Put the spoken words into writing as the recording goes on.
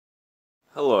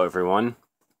Hello everyone,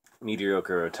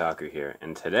 Mediocre Otaku here,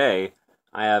 and today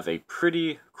I have a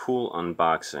pretty cool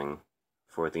unboxing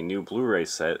for the new Blu-ray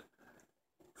set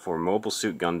for Mobile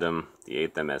Suit Gundam, the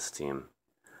 8th MS team.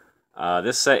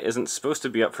 This set isn't supposed to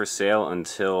be up for sale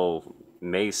until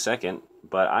May 2nd,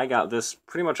 but I got this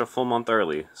pretty much a full month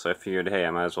early, so I figured, hey,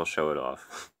 I might as well show it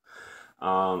off.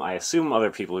 I assume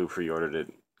other people who pre-ordered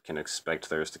it can expect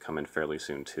theirs to come in fairly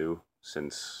soon too,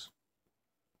 since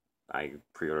I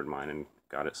pre-ordered mine and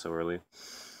got it so early.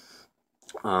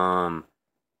 And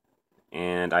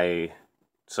I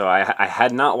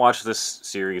had not watched this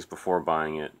series before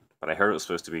buying it, but I heard it was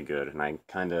supposed to be good, and I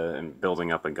kind of am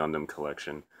building up a Gundam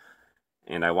collection.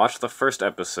 And I watched the first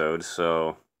episode,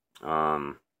 so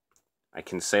I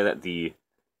can say that the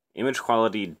image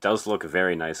quality does look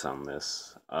very nice on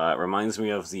this. It reminds me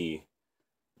of the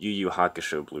Yu Yu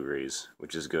Hakusho Blu-rays,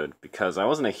 which is good, because I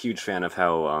wasn't a huge fan of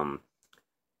how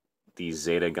the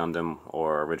Zeta Gundam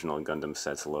or original Gundam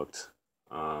sets looked,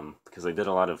 because they did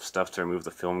a lot of stuff to remove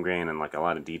the film grain and like a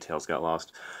lot of details got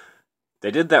lost.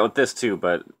 They did that with this too,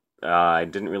 but I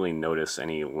didn't really notice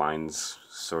any lines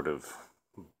sort of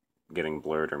getting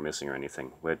blurred or missing or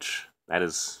anything, which that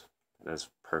is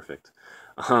perfect.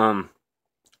 But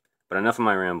enough of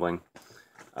my rambling.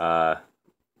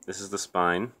 This is the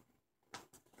spine,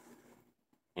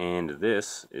 and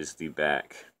this is the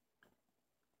back.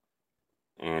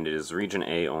 And it is region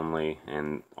A only,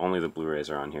 and only the Blu-rays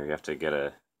are on here. You have to get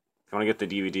if you want to get the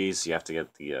DVDs, you have to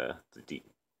get the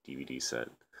DVD set.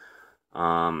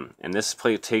 And this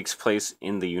takes place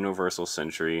in the Universal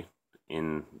Century,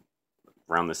 in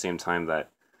around the same time that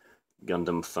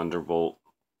Gundam Thunderbolt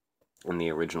and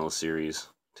the original series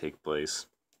take place.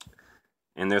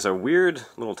 And there's a weird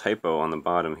little typo on the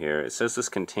bottom here. It says this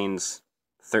contains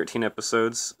 13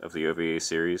 episodes of the OVA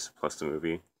series, plus the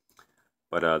movie.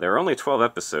 But there are only 12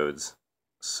 episodes,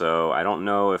 so I don't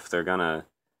know if they're gonna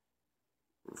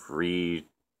retype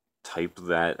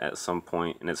that at some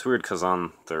point. And it's weird because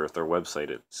on their website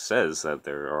it says that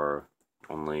there are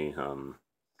only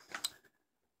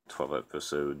 12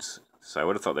 episodes. So I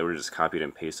would have thought they would have just copied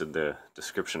and pasted the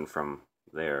description from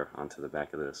there onto the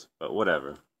back of this. But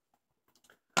whatever.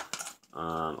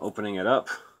 Opening it up,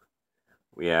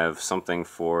 we have something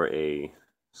for a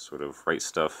sort of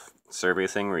Rightstuf survey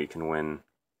thing where you can win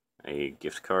a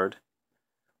gift card,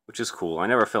 which is cool. I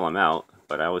never fill them out,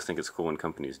 but I always think it's cool when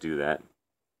companies do that.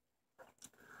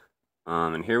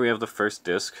 And here we have the first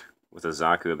disc with a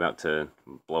Zaku about to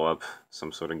blow up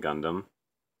some sort of Gundam.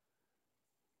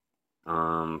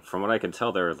 From what I can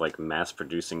tell, they're like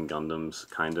mass-producing Gundams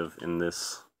kind of in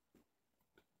this,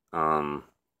 because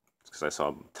I saw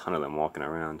a ton of them walking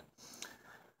around.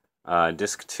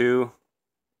 Disc 2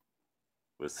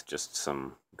 with just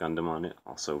some Gundam on it,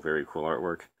 also very cool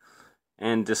artwork.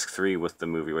 And Disc 3 with the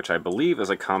movie, which I believe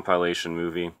is a compilation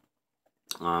movie.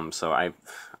 So I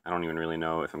don't even really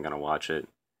know if I'm gonna watch it.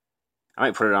 I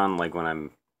might put it on like when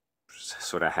I'm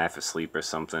sort of half asleep or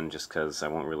something, just because I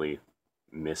won't really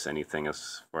miss anything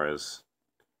as far as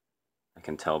I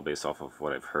can tell based off of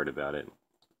what I've heard about it.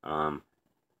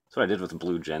 That's what I did with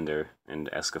Blue Gender and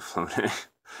Escaflowne.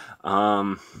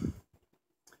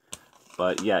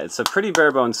 But yeah, it's a pretty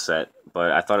bare bones set,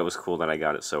 but I thought it was cool that I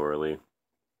got it so early.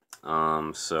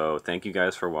 So thank you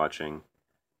guys for watching.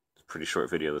 It's a pretty short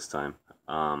video this time.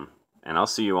 And I'll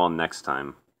see you all next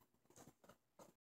time